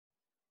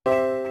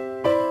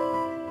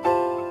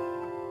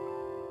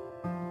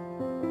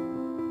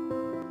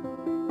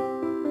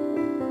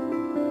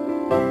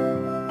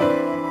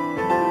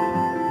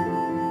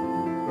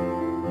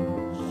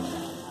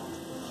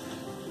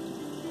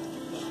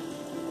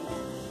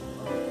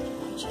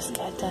Just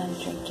got done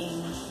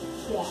drinking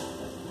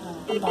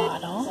a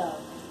bottle.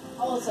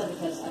 Also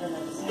because I don't know.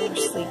 We're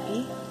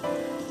sleepy.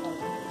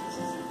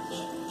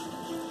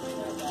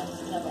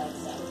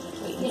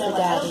 Waiting for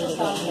Daddy to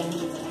get here.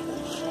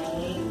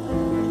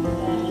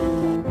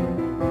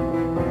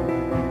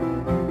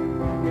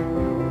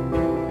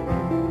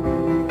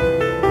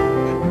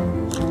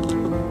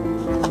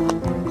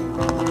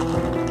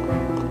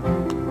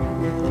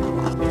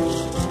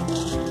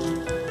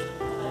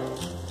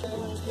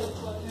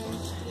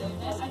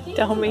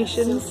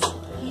 Dalmatians.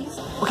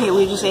 Okay,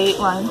 we just ate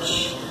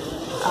lunch.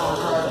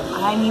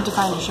 I need to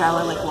find a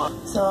shower, like what?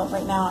 So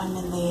right now I'm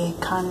in the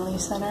Connolly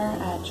Center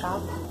at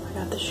CHOP. I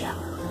got the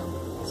shower room.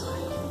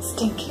 It's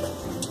stinky.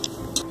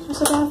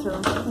 There's a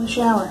bathroom and a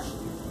shower.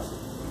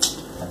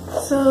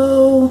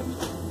 So,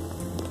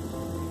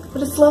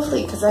 but it's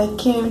lovely because I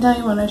can't even tell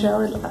you when I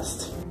showered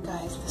last.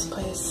 Guys, this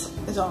place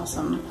is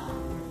awesome.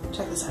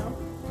 Check this out.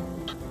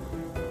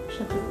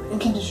 Shampoo and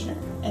conditioner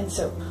and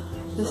soap.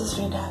 This is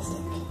fantastic.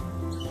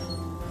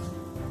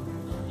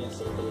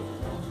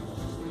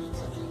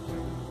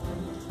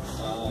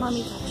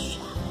 Mommy got a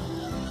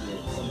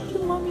shower.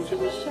 Did Mommy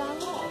give a shower?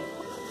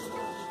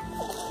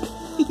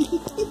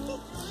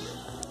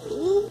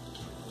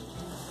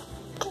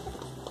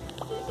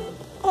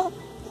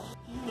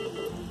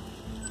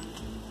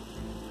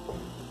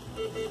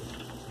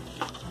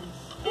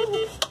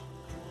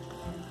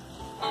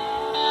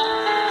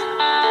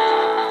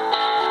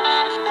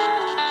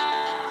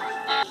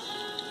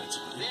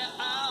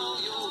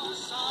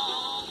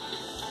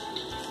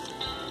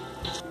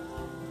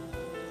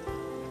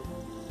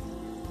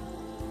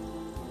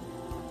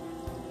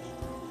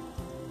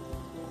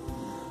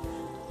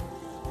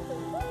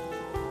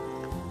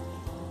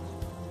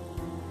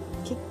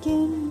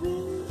 Kickin'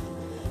 ring,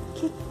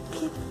 kick,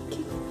 kick,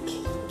 kick,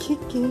 kick,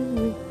 kickin'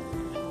 ring.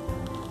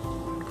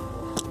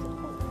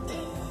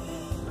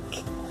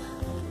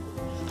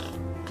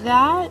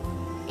 That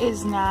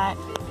is not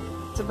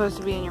supposed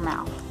to be in your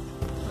mouth,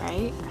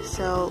 right?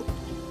 So,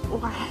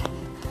 why?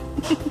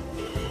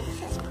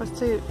 It's supposed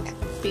to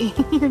be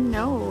in your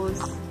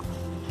nose.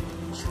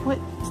 What?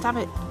 Stop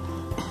it.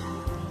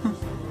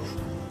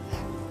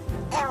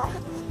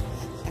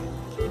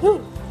 Ooh,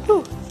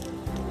 ooh.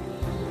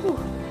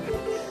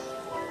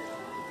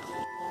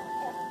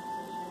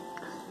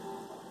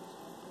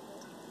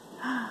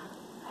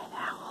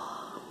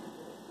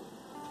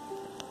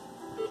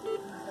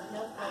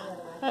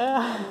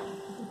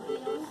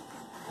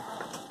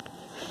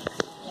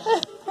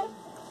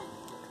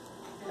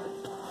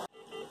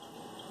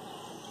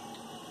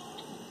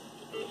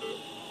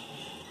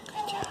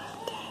 Good job,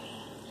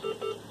 Daddy.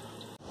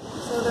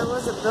 So there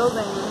was a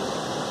building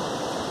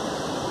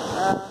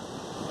right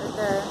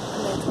there,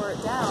 and they tore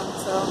it down.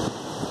 So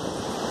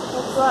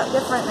it's a lot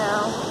different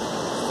now.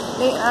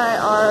 Nate and I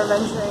are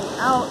venturing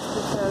out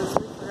because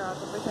we forgot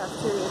that the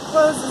cafeteria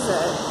closes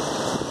at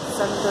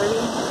 7:30,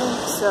 I think.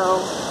 So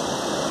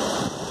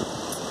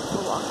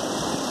we're walking.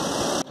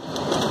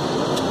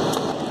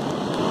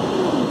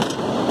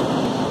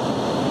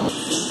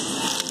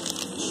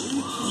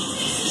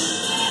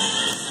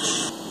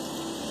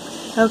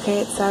 Okay,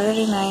 it's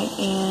Saturday night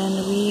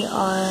and we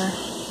are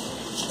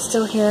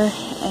still here,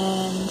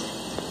 and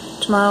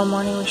tomorrow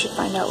morning we should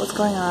find out what's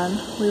going on.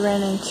 We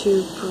ran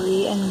into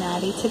Bree and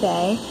Maddie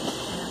today.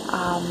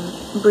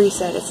 Bree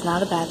said it's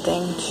not a bad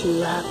thing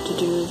to have to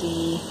do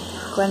the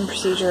Glenn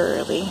procedure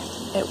early.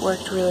 It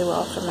worked really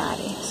well for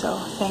Maddie, so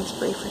thanks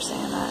Bree for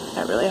saying that.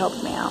 That really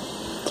helped me out.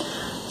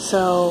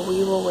 So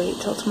we will wait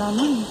till tomorrow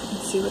morning and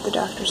see what the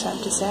doctors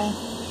have to say.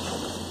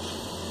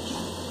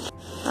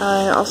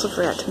 I also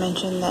forgot to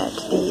mention that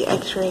the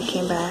x-ray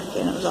came back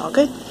and it was all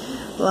good.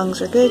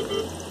 Lungs are good.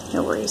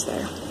 No worries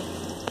there.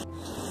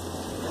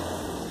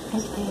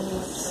 It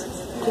is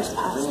just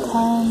past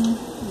 10.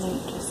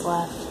 Nate just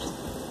left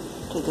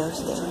to go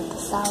stay with the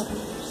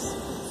Souders.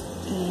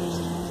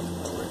 And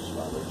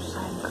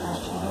I'm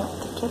crashing up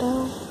the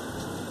kiddo.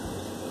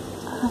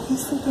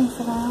 He's sleeping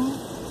for now.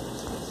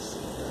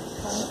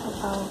 But I'll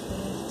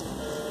probably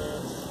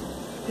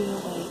be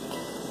awake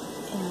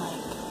in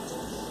like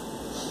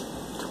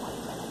 20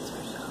 minutes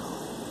or so.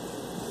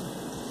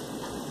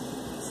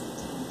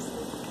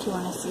 Do you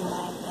want to see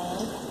my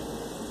bed?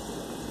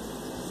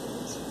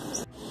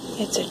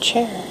 It's a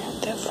chair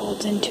that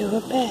folds into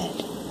a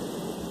bed.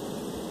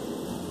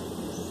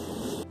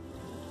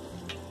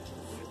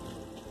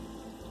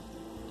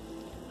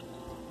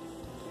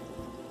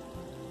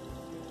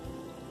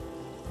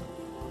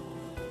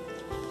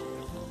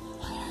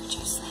 Why aren't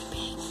you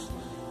sleeping?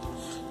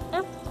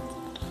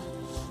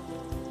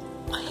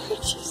 Why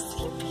aren't you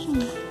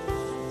sleeping?